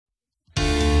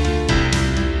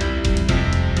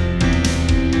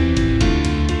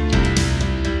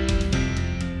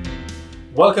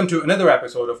Welcome to another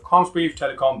episode of Commsbrief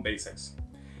Telecom Basics.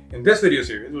 In this video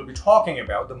series, we'll be talking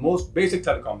about the most basic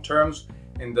telecom terms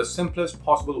in the simplest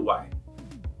possible way.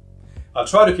 I'll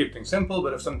try to keep things simple,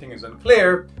 but if something is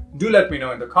unclear, do let me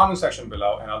know in the comment section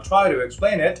below and I'll try to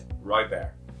explain it right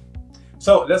there.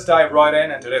 So let's dive right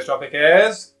in, and today's topic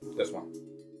is this one.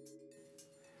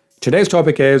 Today's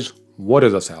topic is, what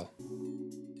is a cell?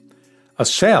 A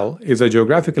cell is a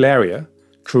geographical area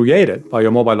created by your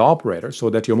mobile operator so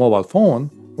that your mobile phone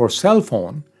or cell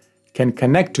phone can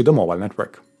connect to the mobile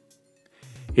network.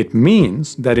 It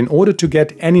means that in order to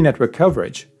get any network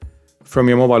coverage from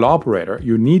your mobile operator,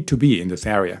 you need to be in this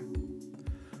area.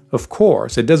 Of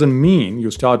course, it doesn't mean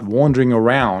you start wandering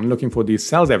around looking for these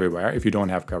cells everywhere if you don't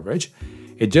have coverage.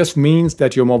 It just means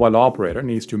that your mobile operator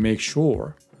needs to make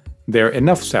sure there are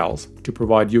enough cells to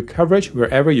provide you coverage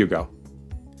wherever you go.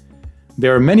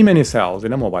 There are many cells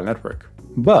in a mobile network.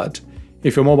 But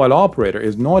if your mobile operator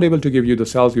is not able to give you the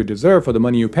cells you deserve for the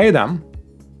money you pay them,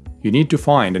 you need to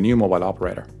find a new mobile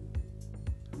operator.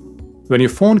 When your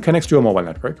phone connects to a mobile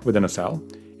network within a cell,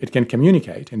 it can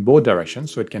communicate in both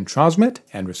directions, so it can transmit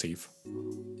and receive.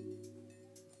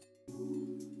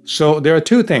 So there are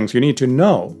two things you need to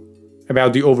know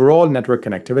about the overall network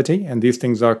connectivity, and these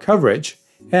things are coverage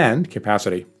and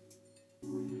capacity.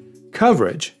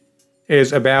 Coverage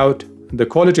is about the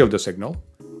quality of the signal,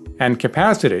 and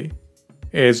capacity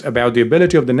is about the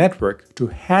ability of the network to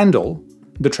handle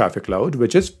the traffic load,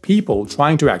 which is people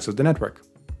trying to access the network.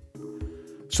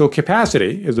 So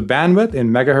capacity is the bandwidth in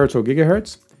megahertz or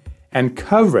gigahertz, and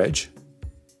coverage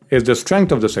is the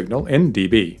strength of the signal in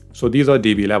dB. So these are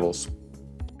dB levels.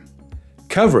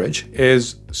 Coverage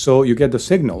is so you get the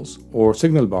signals or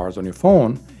signal bars on your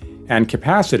phone, and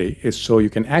capacity is so you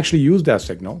can actually use that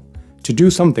signal to do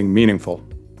something meaningful.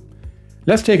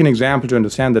 Let's take an example to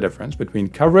understand the difference between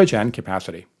coverage and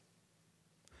capacity.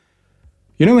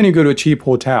 You know when you go to a cheap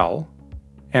hotel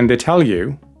and they tell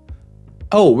you,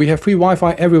 oh, we have free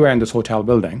Wi-Fi everywhere in this hotel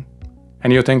building,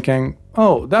 and you're thinking,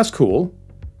 oh, that's cool.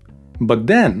 But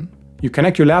then you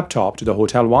connect your laptop to the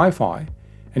hotel Wi-Fi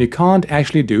and you can't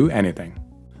actually do anything.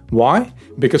 Why?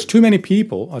 Because too many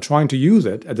people are trying to use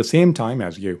it at the same time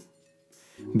as you.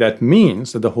 That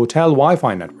means that the hotel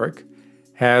Wi-Fi network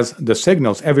has the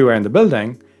signals everywhere in the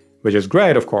building, which is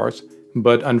great, of course,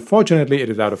 but unfortunately it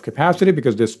is out of capacity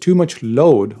because there's too much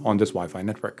load on this Wi-Fi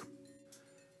network.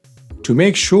 To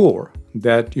make sure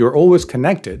that you're always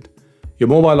connected, your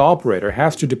mobile operator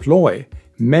has to deploy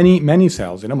many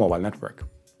cells in a mobile network.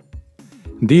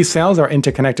 These cells are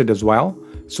interconnected as well,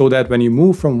 so that when you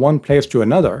move from one place to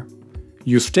another,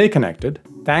 you stay connected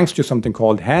thanks to something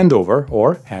called handover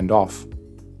or handoff.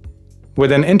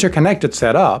 With an interconnected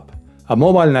setup, a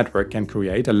mobile network can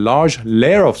create a large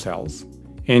layer of cells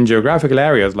in geographical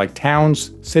areas like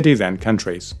towns, cities, and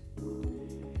countries.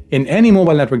 In any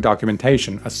mobile network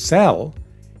documentation, a cell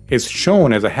is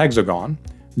shown as a hexagon,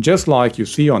 just like you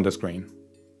see on the screen.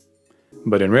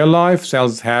 But in real life,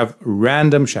 cells have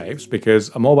random shapes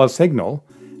because a mobile signal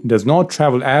does not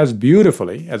travel as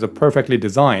beautifully as a perfectly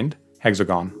designed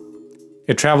hexagon.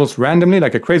 It travels randomly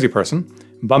like a crazy person,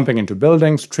 bumping into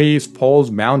buildings, trees, poles,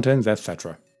 mountains,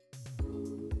 etc.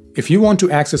 If you want to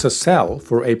access a cell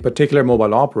for a particular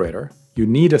mobile operator, you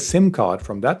need a SIM card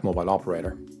from that mobile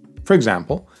operator. For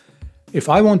example, if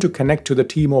I want to connect to the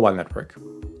T-Mobile network,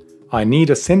 I need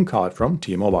a SIM card from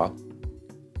T-Mobile.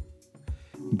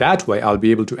 That way I'll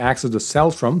be able to access the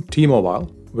cells from T-Mobile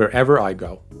wherever I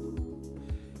go.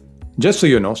 Just so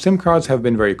you know, SIM cards have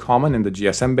been very common in the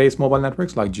GSM-based mobile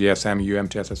networks like GSM,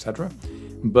 UMTS, etc.,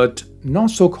 but not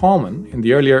so common in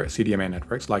the earlier CDMA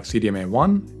networks like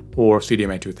CDMA1 or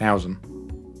CDMA 2000.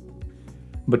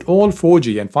 But all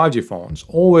 4G and 5G phones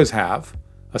always have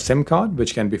a SIM card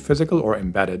which can be physical or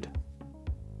embedded.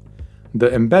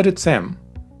 The embedded SIM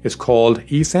is called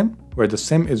eSIM, where the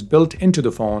SIM is built into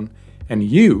the phone and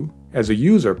you, as a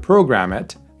user, program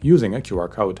it using a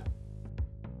QR code.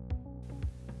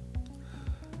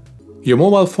 Your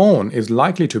mobile phone is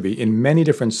likely to be in many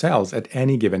different cells at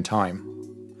any given time.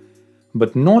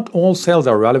 But not all cells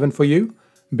are relevant for you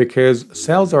because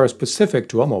cells are specific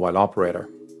to a mobile operator.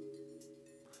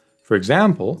 For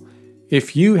example,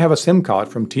 if you have a SIM card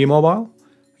from T-Mobile,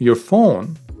 your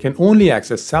phone can only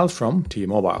access cells from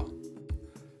T-Mobile.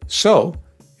 So,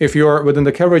 if you're within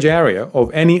the coverage area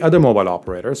of any other mobile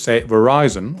operator, say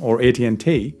Verizon or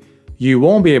AT&T, you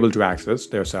won't be able to access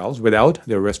their cells without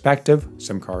their respective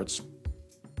SIM cards.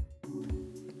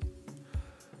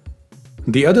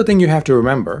 The other thing you have to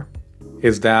remember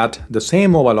is that the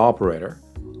same mobile operator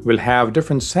will have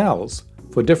different cells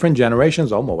for different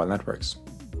generations of mobile networks.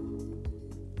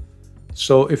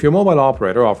 So if your mobile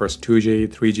operator offers 2G,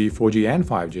 3G, 4G, and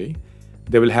 5G,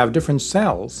 they will have different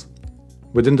cells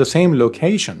within the same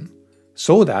location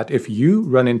so that if you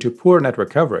run into poor network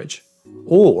coverage,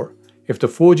 or if the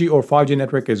 4G or 5G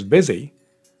network is busy,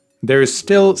 there is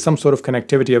still some sort of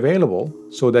connectivity available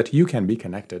so that you can be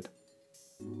connected.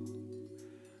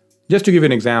 Just to give you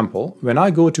an example, when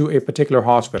I go to a particular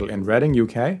hospital in Reading,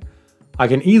 UK, I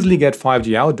can easily get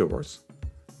 5G outdoors,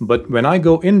 but when I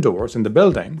go indoors in the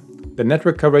building, the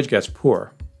network coverage gets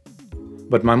poor.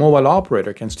 But my mobile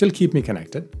operator can still keep me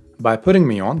connected by putting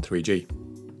me on 3G.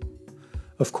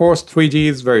 Of course, 3G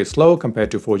is very slow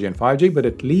compared to 4G and 5G, but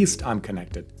at least I'm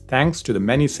connected, thanks to the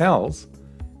many cells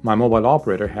my mobile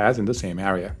operator has in the same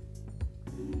area.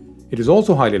 It is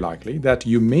also highly likely that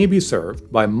you may be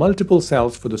served by multiple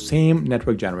cells for the same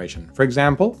network generation. For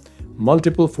example,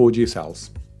 multiple 4G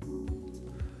cells.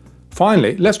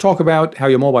 Finally, let's talk about how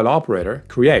your mobile operator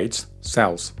creates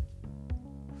cells.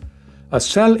 A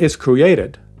cell is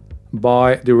created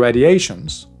by the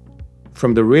radiations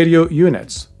from the radio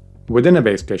units within a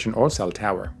base station or cell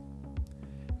tower.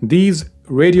 These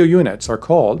radio units are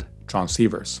called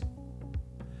transceivers.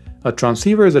 A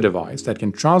transceiver is a device that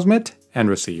can transmit and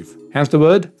receive, hence the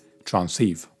word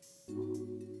transceive.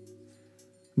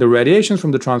 The radiations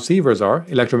from the transceivers are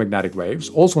electromagnetic waves,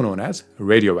 also known as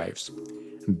radio waves.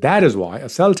 That is why a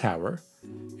cell tower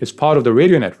is part of the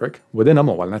radio network within a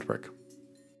mobile network.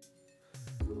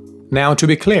 Now, to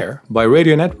be clear, by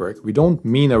radio network, we don't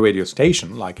mean a radio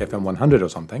station like FM 100 or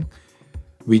something.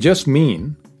 We just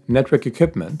mean network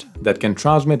equipment that can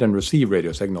transmit and receive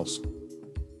radio signals.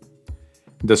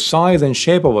 The size and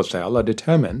shape of a cell are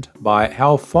determined by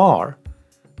how far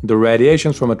the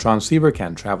radiations from a transceiver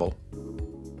can travel.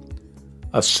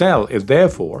 A cell is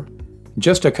therefore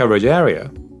just a coverage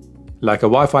area, like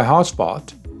a Wi-Fi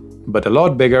hotspot, but a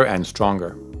lot bigger and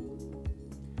stronger.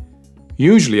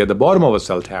 Usually at the bottom of a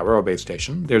cell tower or base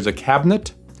station, there's a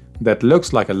cabinet that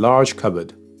looks like a large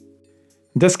cupboard.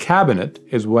 This cabinet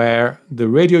is where the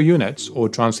radio units or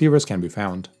transceivers can be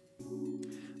found.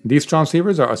 These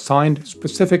transceivers are assigned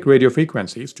specific radio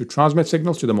frequencies to transmit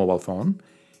signals to the mobile phone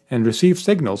and receive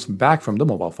signals back from the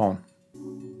mobile phone.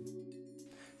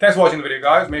 Thanks for watching the video,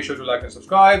 guys. Make sure to like and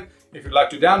subscribe. If you'd like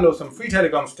to download some free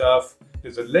telecom stuff,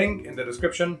 there's a link in the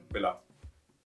description below.